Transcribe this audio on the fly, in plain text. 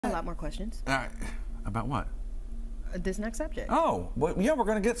lot more questions. About what? This next subject. Oh, well, yeah, we're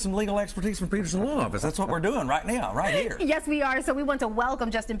going to get some legal expertise from Peterson Law Office. That's what we're doing right now, right here. Yes, we are. So we want to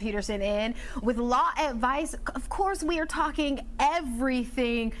welcome Justin Peterson in with law advice. Of course, we are talking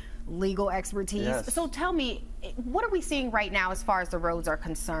everything legal expertise. Yes. So tell me, what are we seeing right now as far as the roads are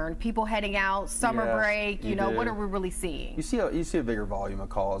concerned? People heading out, summer break, you know, what are we really seeing? You see a bigger volume of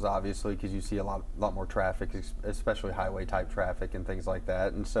calls, obviously, because you see a lot more traffic, especially highway type traffic and things like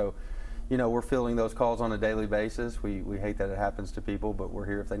that. And so, you know, we're fielding those calls on a daily basis. We hate that it happens to people, but we're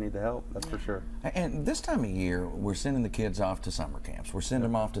here if they need the help, that's for sure. And this time of year, we're sending the kids off to summer camps. We're sending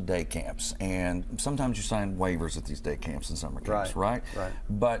them off to day camps. And sometimes you sign waivers at these day camps and summer camps, right? Right.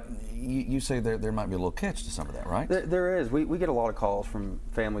 But you say there might be a little catch to some of that, right? There is. We get a lot of calls from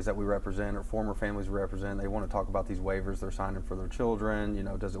families that we represent or former families we represent. They want to talk about these waivers they're signing for their children. You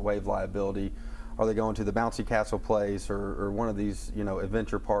know, does it waive liability? Are they going to the bouncy castle place or one of these, you know,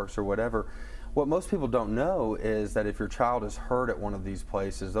 adventure parks or whatever? What most people don't know is that if your child is hurt at one of these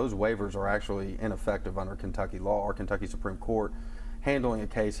places, those waivers are actually ineffective under Kentucky law. Our Kentucky Supreme Court, handling a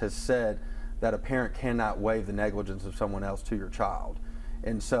case, has said that a parent cannot waive the negligence of someone else to your child.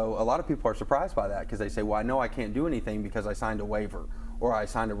 And so a lot of people are surprised by that because they say, well, I know I can't do anything because I signed a waiver or I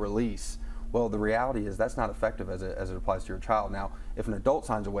signed a release. Well, the reality is that's not effective as it applies to your child. Now, if an adult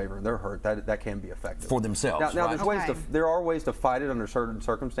signs a waiver and they're hurt, that can be effective. For themselves, Now right? there are ways to fight it under certain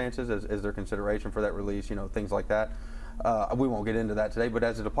circumstances as their consideration for that release, you know, things like that. We won't get into that today, but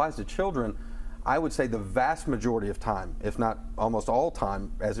as it applies to children, I would say the vast majority of time, if not almost all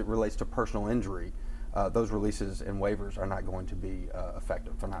time, as it relates to personal injury, those releases and waivers are not going to be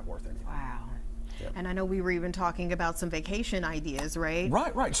effective. They're not worth anything. Wow. Yep. And I know we were even talking about some vacation ideas, right?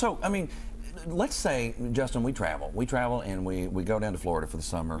 Right. So, I mean, let's say, Justin, we travel and we go down to Florida for the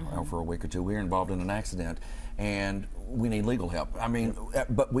summer for a week or two. We're involved in an accident and we need legal help. I mean,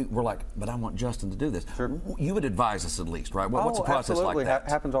 but we're like, but I want Justin to do this. Sure. You would advise us at least, right? What's the process absolutely. like that?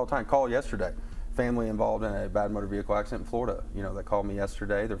 Happens all the time. Call yesterday. Family involved in a bad motor vehicle accident in Florida. You know, they called me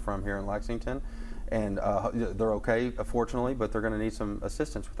yesterday. They're from here in Lexington. And they're okay, fortunately, but they're going to need some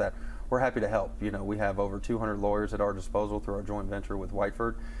assistance with that. We're happy to help. You know, we have over 200 lawyers at our disposal through our joint venture with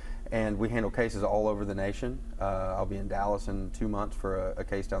Whiteford, and we handle cases all over the nation. I'll be in Dallas in 2 months for a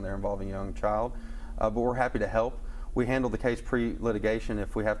case down there involving a young child, but we're happy to help. We handle the case pre-litigation.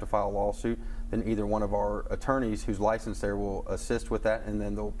 If we have to file a lawsuit, then either one of our attorneys who's licensed there will assist with that, and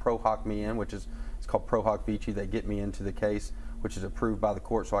then they'll pro hoc me in, it's called pro hoc vici. They get me into the case, which is approved by the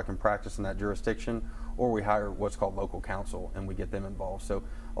court so I can practice in that jurisdiction, or we hire what's called local counsel and we get them involved. So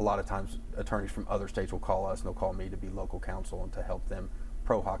a lot of times attorneys from other states will call us and they'll call me to be local counsel and to help them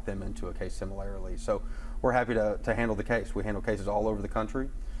pro hoc them into a case similarly. So we're happy to handle the case. We handle cases all over the country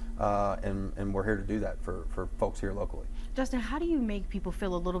and we're here to do that for folks here locally. Justin, how do you make people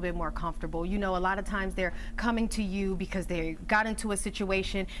feel a little bit more comfortable? You know, a lot of times they're coming to you because they got into a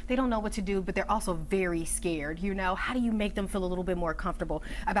situation, they don't know what to do, but they're also very scared. You know, how do you make them feel a little bit more comfortable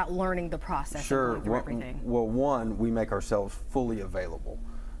about learning the process? Sure. And going through everything? Well, one, we make ourselves fully available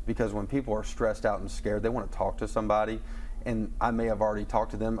because when people are stressed out and scared, they want to talk to somebody. And I may have already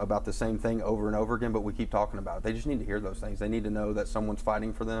talked to them about the same thing over and over again, but we keep talking about it. They just need to hear those things. They need to know that someone's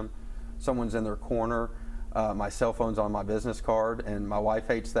fighting for them, someone's in their corner. My cell phone's on my business card, and my wife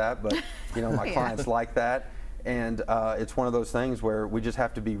hates that, but you know, my clients like that. And it's one of those things where we just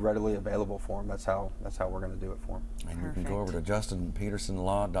have to be readily available for them. That's how we're going to do it for them. And you can go over to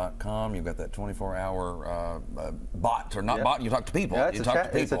justinpetersonlaw.com. You've got that 24-hour bot, or not bot, you talk to people. Yeah, you talk to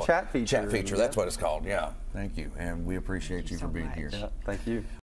people. It's a chat feature. Chat feature, that's what it's called, yeah. Thank you, and we appreciate you for being here. Yeah, thank you.